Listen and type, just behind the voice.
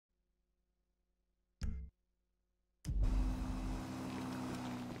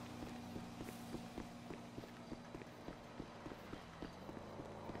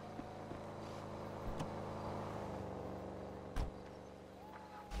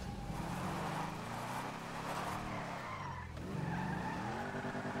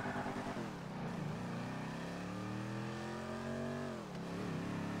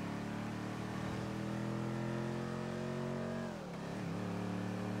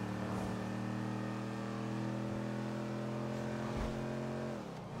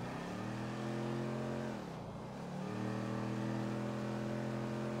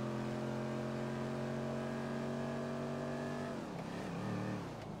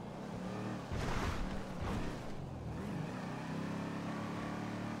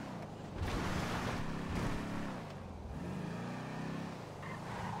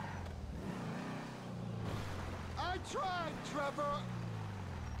tried, Trevor!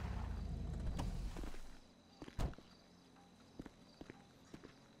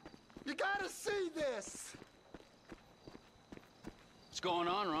 You gotta see this! What's going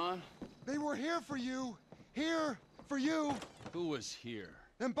on, Ron? They were here for you. Here for you. Who was here?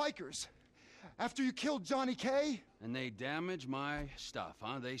 Them bikers. After you killed Johnny K. And they damage my stuff,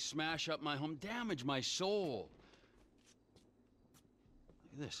 huh? They smash up my home, damage my soul.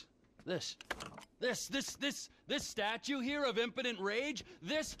 Look at this statue here of impotent rage,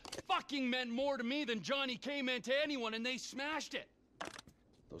 this fucking meant more to me than Johnny K meant to anyone, and they smashed it.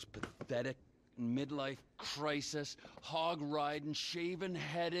 Those pathetic midlife crisis, hog-riding,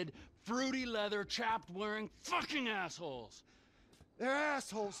 shaven-headed, fruity leather, chapped-wearing fucking assholes. They're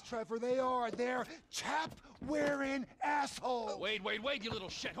assholes, Trevor. They are. They're chap-wearing assholes. Wait, you little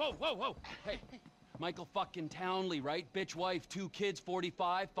shit. Whoa. Hey, Michael fucking Townley, right? Bitch wife, 2 kids,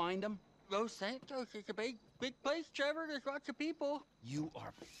 45. Find him? Los Santos is a big place, Trevor. There's lots of people. You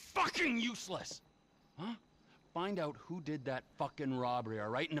are fucking useless. Huh? Find out who did that fucking robbery, all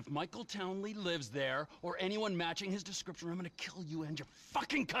right? And if Michael Townley lives there, or anyone matching his description, I'm gonna kill you and your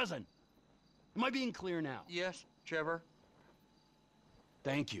fucking cousin. Am I being clear now? Yes, Trevor.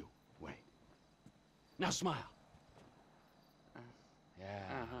 Thank you, Wayne. Now smile.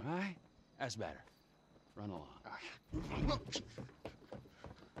 Yeah, right? That's better. Run along.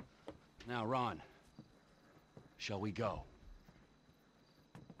 Now, Ron, shall we go?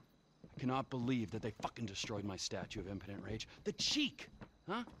 I cannot believe that they fucking destroyed my statue of impotent rage. The cheek,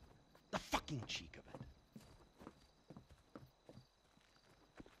 huh? The fucking cheek of it.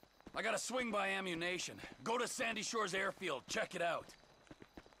 I gotta swing by ammunition. Go to Sandy Shores Airfield, check it out.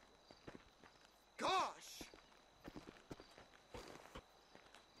 Gosh!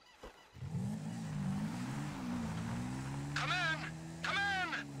 Come in!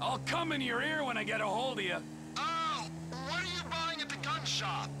 I'll come in your ear when I get a hold of you. Oh, what are you buying at the gun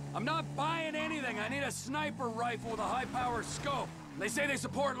shop? I'm not buying anything. I need a sniper rifle with a high-powered scope. They say they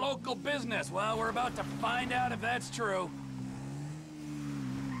support local business. Well, we're about to find out if that's true.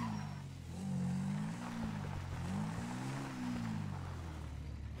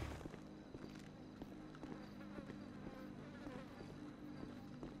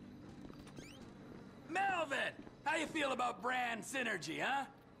 Melvin! How you feel about brand synergy, huh?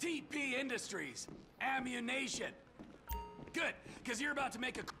 TP Industries. Ammunition. Good, because you're about to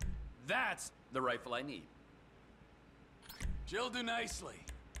make a... That's the rifle I need. She'll do nicely.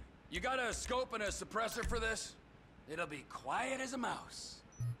 You got a scope and a suppressor for this? It'll be quiet as a mouse.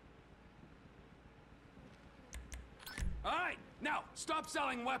 All right, now, stop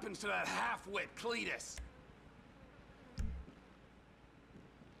selling weapons to that half-wit Cletus.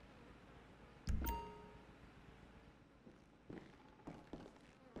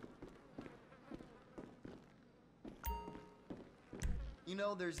 You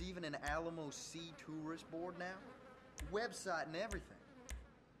know, there's even an Alamo Sea tourist board now? Website and everything.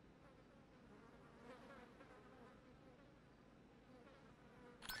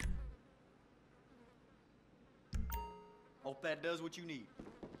 Hope that does what you need.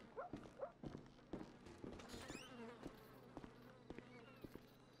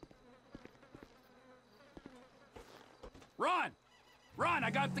 Ron! Ron,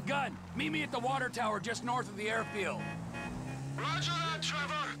 I got the gun. Meet me at the water tower just north of the airfield. Roger that,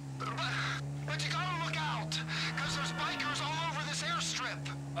 Trevor. But you gotta look out, because there's bikers all over this airstrip.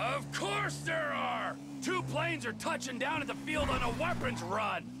 Of course there are! 2 planes are touching down at the field on a weapons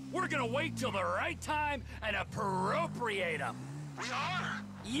run. We're gonna wait till the right time and appropriate them. We are?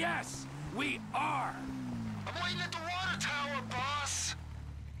 Yes, we are! I'm waiting at the water tower, boss.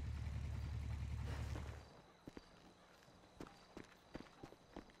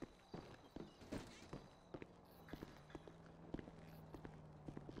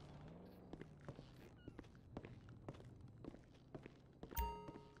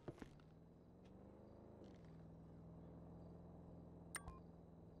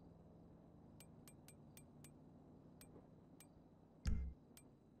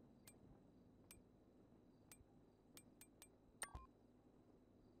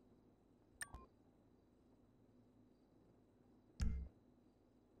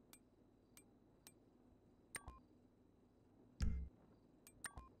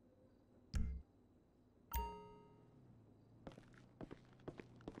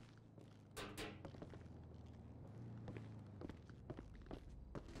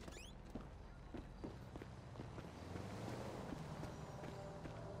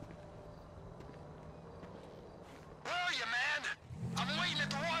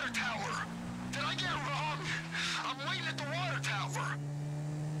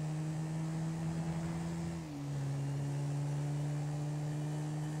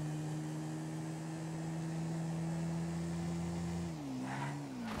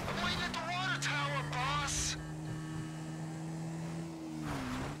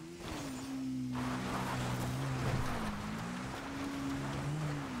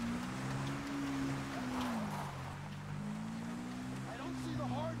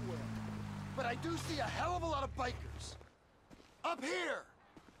 do see a hell of a lot of bikers. Up here!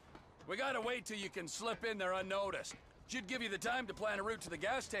 We gotta wait till you can slip in there unnoticed. Should give you the time to plan a route to the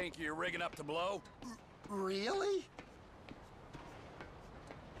gas tank you're rigging up to blow. Really?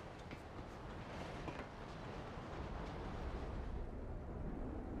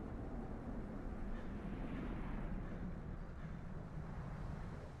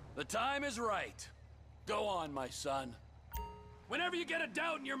 The time is right. Go on, my son. Whenever you get a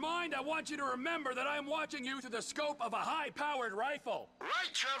doubt in your mind, I want you to remember that I'm watching you through the scope of a high-powered rifle.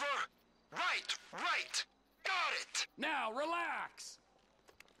 Right, Trevor. Right. Got it. Now, relax.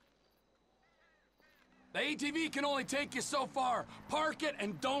 The ATV can only take you so far. Park it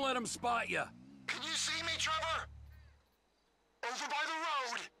and don't let them spot you. Can you see me, Trevor? Over by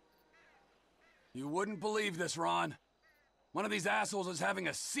the road. You wouldn't believe this, Ron. One of these assholes is having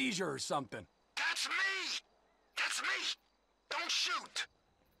a seizure or something. That's me. That's me. Don't shoot.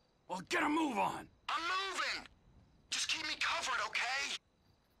 Well, get a move on. I'm moving. Just keep me covered, okay?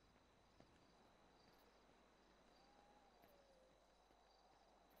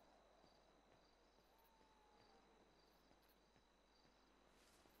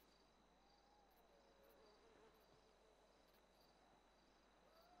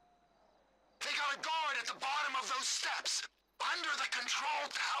 They got a guard at the bottom of those steps, under the control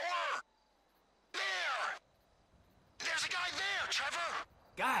tower. There! There's a guy there, Trevor!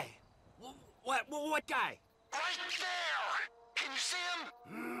 Guy? What guy? Right there! Can you see him?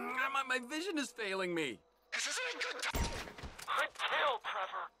 My vision is failing me. This isn't a good time. Good kill,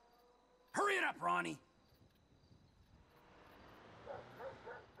 Trevor. Hurry it up, Ronnie.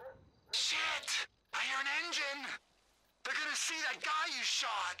 Shit! I hear an engine! They're gonna see that guy you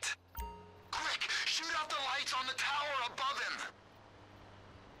shot! Quick, shoot out the lights on the tower above him!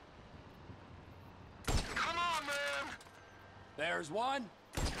 Come on, man! There's one.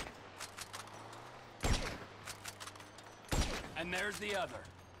 And there's the other.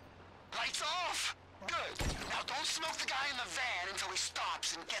 Lights off! Good. Now don't smoke the guy in the van until he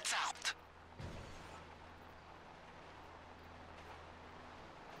stops and gets out.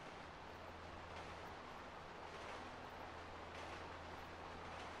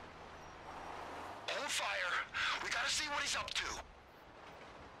 Hold fire. We gotta see what he's up to.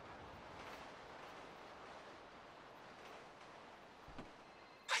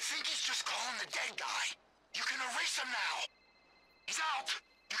 I think he's just calling the dead guy. You can erase him now. He's out.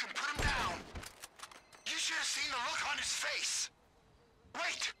 You can put him down. You should have seen the look on his face.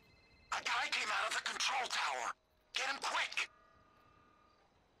 Wait! A guy came out of the control tower. Get him quick.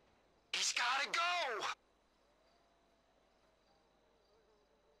 He's gotta go.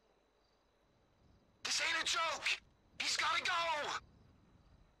 This ain't a joke. He's gotta go.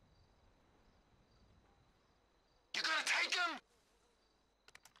 You gonna take him?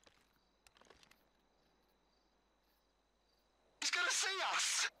 He's gonna see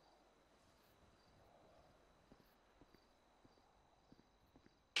us.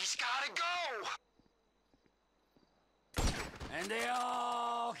 He's gotta go. And they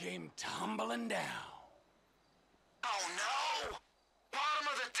all came tumbling down. Oh no! Bottom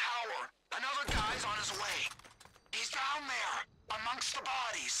of the tower. Another guy's on his way. He's down there, amongst the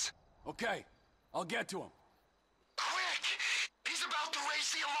bodies. Okay, I'll get to him. Quick! He's about to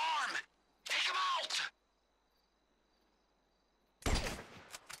raise the alarm. Take him out!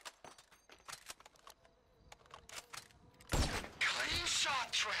 Clean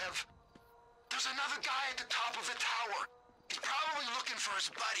shot, Trev. There's another guy at the top of the tower. He's probably looking for his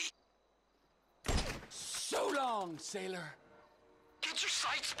buddy. So long, sailor. Get your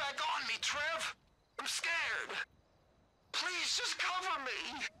sights back on me, Trev. I'm scared. Please, just cover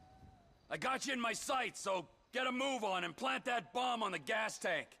me. I got you in my sights, so get a move on and plant that bomb on the gas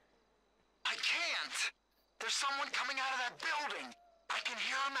tank. I can't. There's someone coming out of that building. I can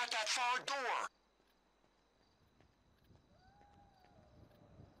hear him at that far door.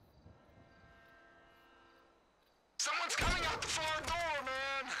 Someone's coming out the far door,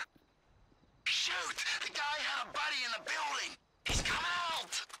 man. Shoot! The guy had a buddy in the building. He's coming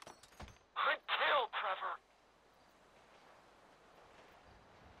out. Good kill, Trevor.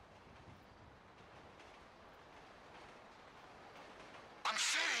 I'm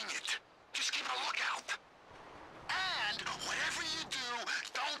fitting it. Just keep a lookout. And whatever you do,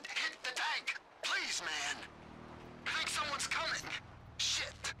 don't hit the tank. Please, man. I think someone's coming.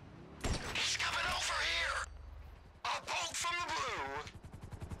 Shit. He's coming over here. A bolt from the blue.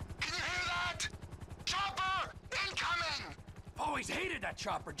 Can you hear that? Chopper, incoming! Always hated that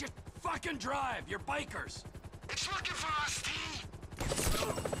chopper. Just fucking drive. You're bikers. It's looking for us, T.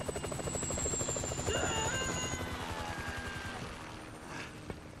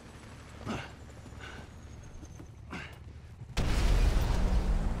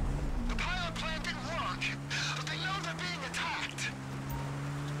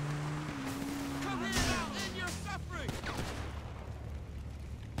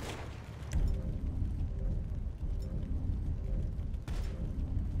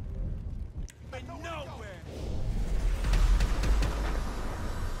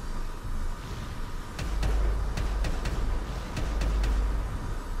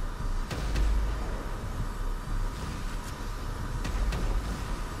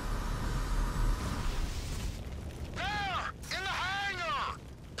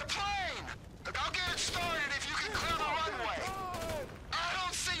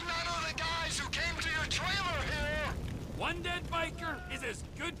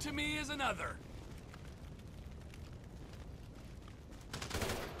 to me is another.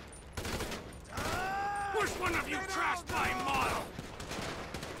 Which one of you crashed my model?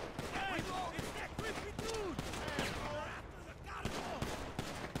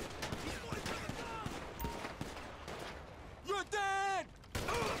 You're dead!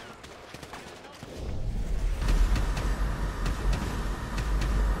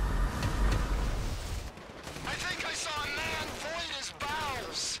 I think I saw a man void his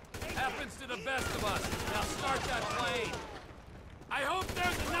bowels. Happens to the best of us. Now start that plane. I hope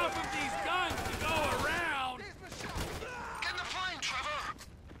there's enough of these guns to go around. Get in the plane, Trevor.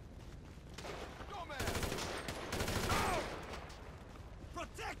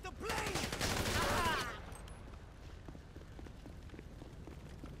 Protect the plane!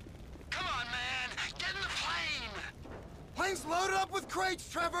 Come on, man. Get in the plane. Plane's loaded up with crates,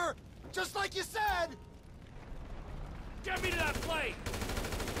 Trevor! Just like you said! Get me to that plane.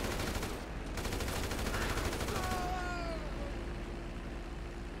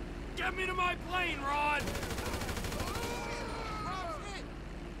 Get me to my plane, Rod!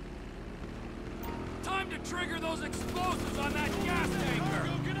 Time to trigger those explosives on that gas tanker!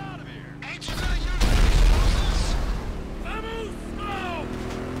 Get out of here! Ain't you gonna use the explosives? Vamos slow!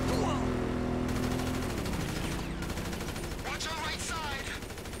 Watch our right side.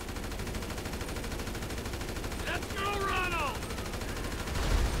 Let's go, Ronald!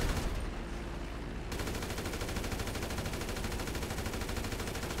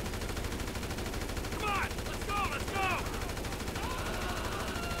 Come on! Let's go! Let's go!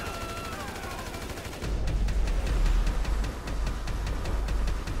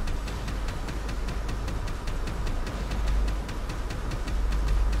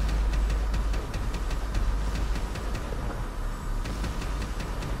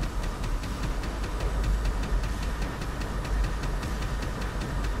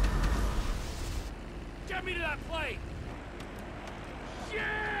 Get me to that plane! Shit!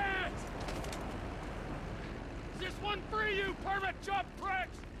 Is this one free, you permit jump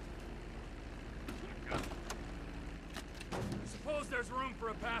pricks? Suppose there's room for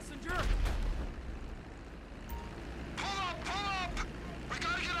a passenger? Pull up, pull up. We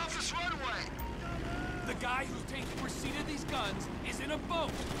gotta get off this runway. The guy who's taking receipt of these guns is in a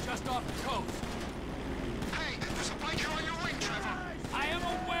boat just off the coast. Hey, there's a biker on your wing, Trevor. I am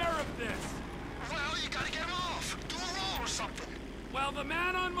aware of this. Well, you gotta get him off. Do a roll or something. While the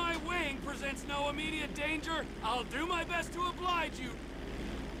man on my wing presents no immediate danger, I'll do my best to oblige you.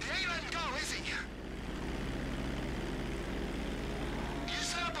 He ain't letting go, is he? You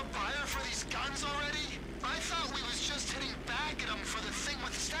set up a buyer for these guns already? I thought we was just hitting back at him for the thing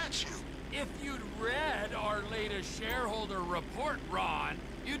with the statue. If you'd read our latest shareholder report, Ron,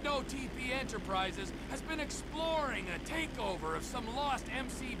 you'd know TP Enterprises has been exploring a takeover of some lost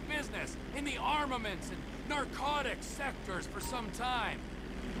MC business in the armaments and narcotics sectors for some time.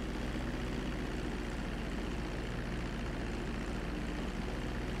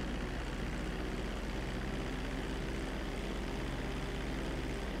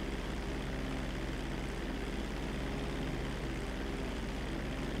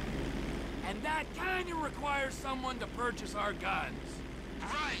 And that kinda requires someone to purchase our guns.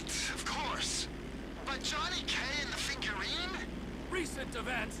 Right, of course. But Johnny K and the figurine? Recent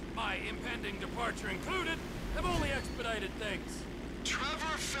events, my impending departure included, have only expedited things.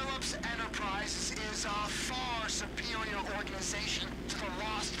 Trevor Phillips Enterprises is a far superior organization to the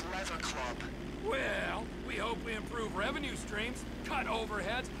Lost Leather Club. Well, we hope we improve revenue streams, cut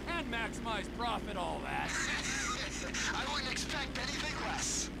overheads, and maximize profit, all that. I wouldn't expect anything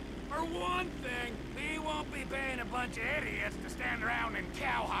less. For one thing, we won't be paying a bunch of idiots to stand around in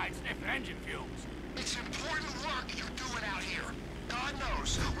cowhide sniffing engine fumes. It's important work you're doing out here. God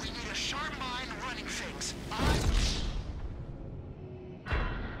knows, we need a sharp mind running things.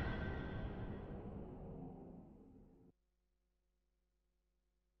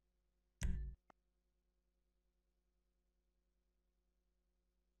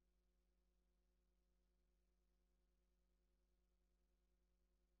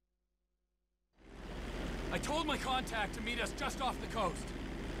 I told my contact to meet us just off the coast.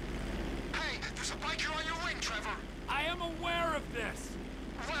 Hey, there's a biker on your wing, Trevor. I am aware of this.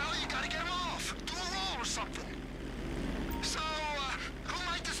 Well, you gotta get him off. Do a roll or something. So, who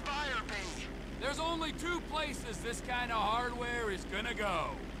might this buyer be? There's only two places this kind of hardware is gonna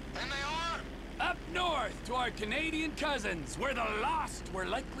go. And they are? Up north to our Canadian cousins, where the lost were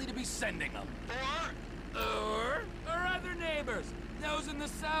likely to be sending them. Or our other neighbors, those in the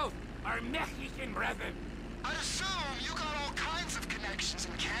south, our Mexican brethren. I'd assume you got all kinds of connections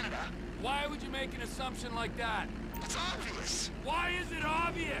in Canada. Why would you make an assumption like that? It's obvious. Why is it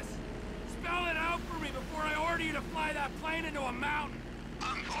obvious? Spell it out for me before I order you to fly that plane into a mountain.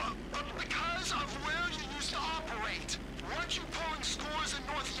 Because of where you used to operate. Weren't you pulling scores in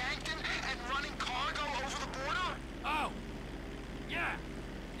North Yankton and running cargo over the border? Oh. Yeah.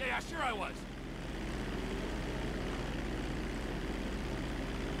 Yeah, sure I was.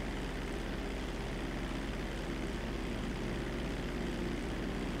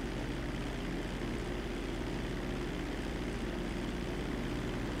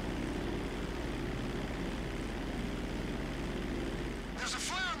 There's a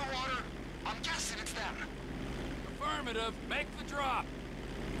flare in the water. I'm guessing it's them. Affirmative. Make the drop.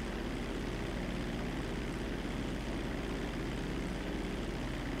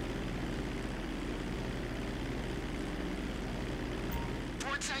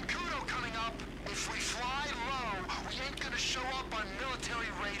 Fort Zancudo coming up. If we fly low, we ain't gonna show up on military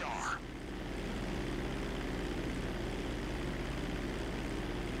radar.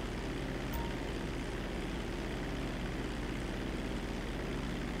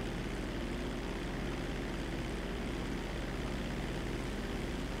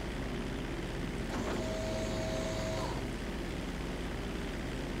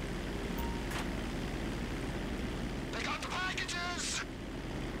 They got the packages!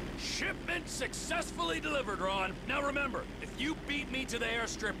 Shipment successfully delivered, Ron. Now remember, if you beat me to the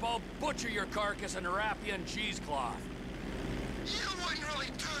airstrip, I'll butcher your carcass and wrap you in cheesecloth. You wouldn't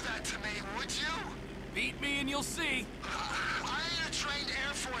really do that to me, would you? Beat me and you'll see. I ain't a trained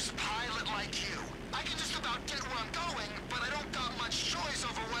Air Force pilot like you. I can just about get where I'm going, but I don't got much choice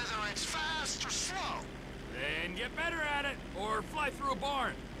over whether it's fast or slow. Then get better at it, or fly through a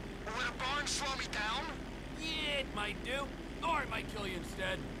barn. Would a barn slow me down? Yeah, it might do. Or it might kill you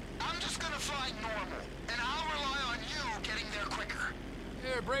instead. I'm just gonna fly normal, and I'll rely on you getting there quicker.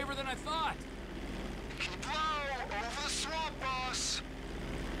 You're braver than I thought. Keep low, over the swamp, boss.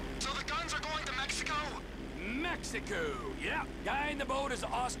 So the guns are going to Mexico? Mexico, yeah. Guy in the boat is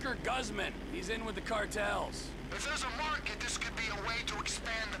Oscar Guzman. He's in with the cartels. If there's a market, this could be a way to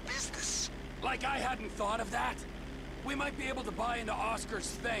expand the business. Like I hadn't thought of that. We might be able to buy into Oscar's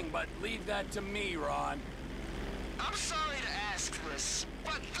thing, but leave that to me, Ron. I'm sorry to ask this,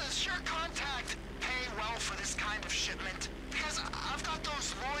 but does your contact pay well for this kind of shipment? Because I've got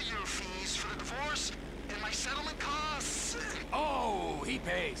those lawyer fees for the divorce and my settlement costs. Oh, he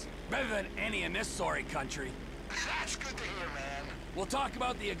pays. Better than any in this sorry country. That's good to hear, man. We'll talk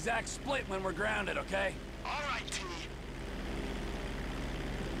about the exact split when we're grounded, okay? All right, T.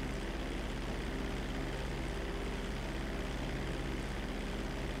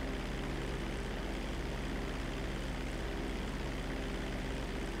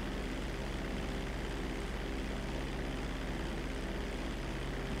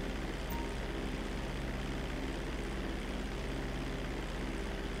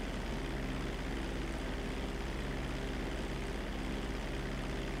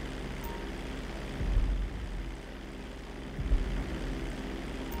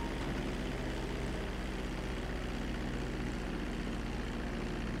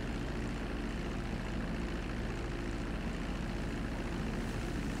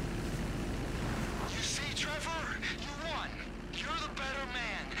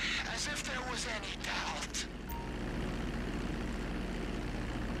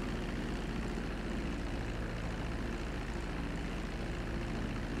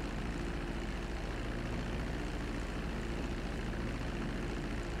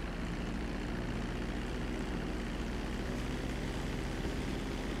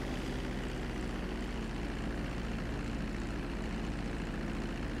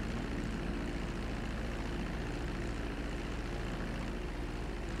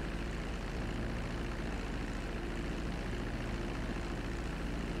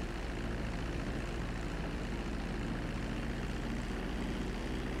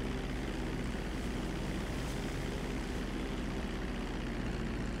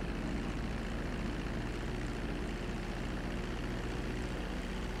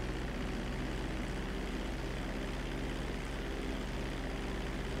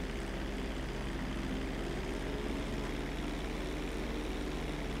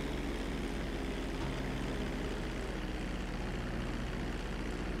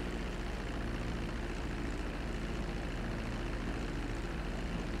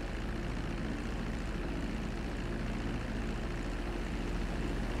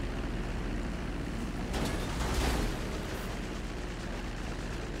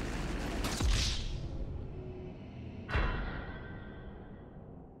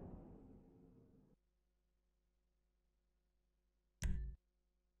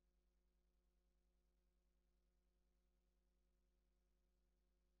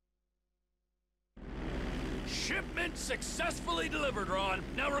 Shipment successfully delivered, Ron.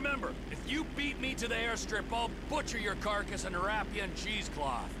 Now remember, if you beat me to the airstrip, I'll butcher your carcass and wrap you in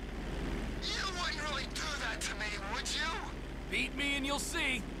cheesecloth. You wouldn't really do that to me, would you? Beat me and you'll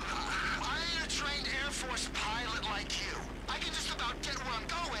see. I ain't a trained Air Force pilot like you. I can just about get where I'm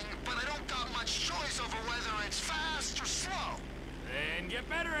going, but I don't got much choice over whether it's fast or slow. Then get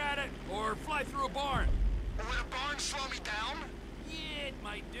better at it, or fly through a barn. Would a barn slow me down? Yeah, it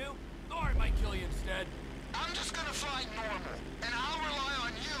might do. Or it might kill you instead. I'm just gonna fly normal, and I'll rely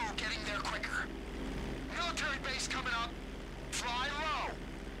on you getting there quicker. Military base coming up. Fly low.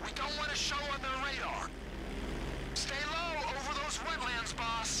 We don't want to show on their radar. Stay low over those wetlands,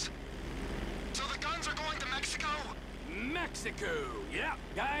 boss. So the guns are going to Mexico? Mexico, yeah.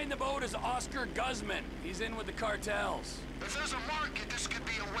 Guy in the boat is Oscar Guzman. He's in with the cartels. If there's a market, this could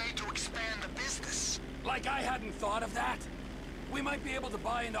be a way to expand the business. Like I hadn't thought of that. We might be able to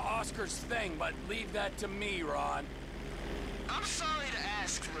buy into Oscar's thing, but leave that to me, Ron. I'm sorry to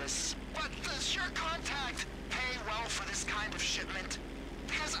ask this, but does your contact pay well for this kind of shipment?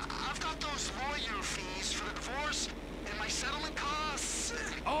 Because I've got those lawyer fees for the divorce and my settlement costs.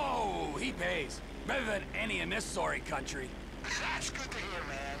 Oh, he pays. Better than any in this sorry country. That's good to hear,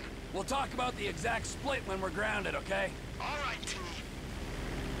 man. We'll talk about the exact split when we're grounded, okay? All right, T.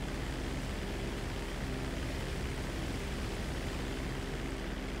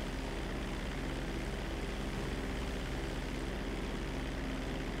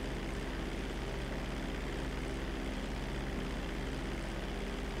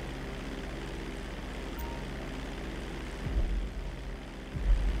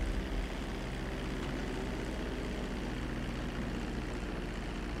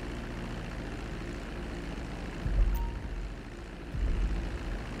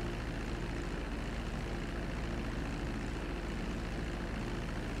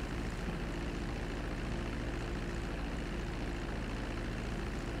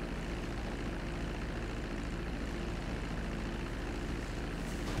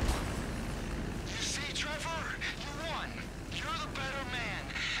 Trevor, you won. You're the better man,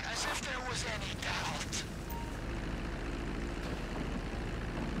 as if there was any doubt.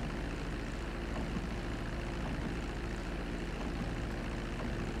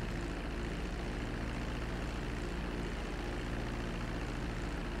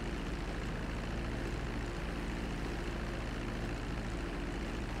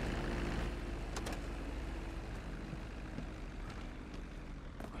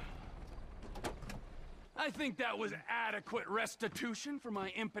 I think that was adequate restitution for my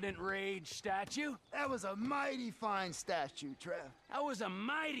impotent rage statue. That was a mighty fine statue, Trev. That was a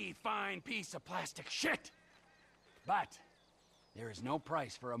mighty fine piece of plastic shit. But there is no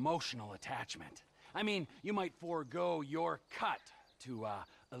price for emotional attachment. I mean, you might forego your cut to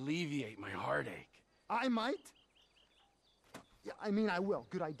alleviate my heartache. I might? Yeah, I mean, I will.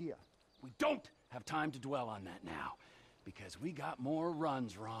 Good idea. We don't have time to dwell on that now, because we got more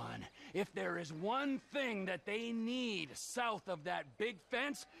runs, Ron. If there is one thing that they need south of that big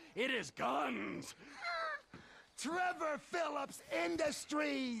fence, it is guns. Trevor Phillips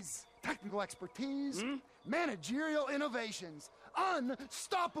Industries! Technical expertise, managerial innovations,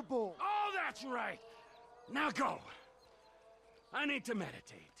 unstoppable! Oh, that's right. Now go. I need to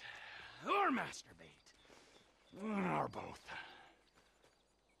meditate. Or masturbate. Or both.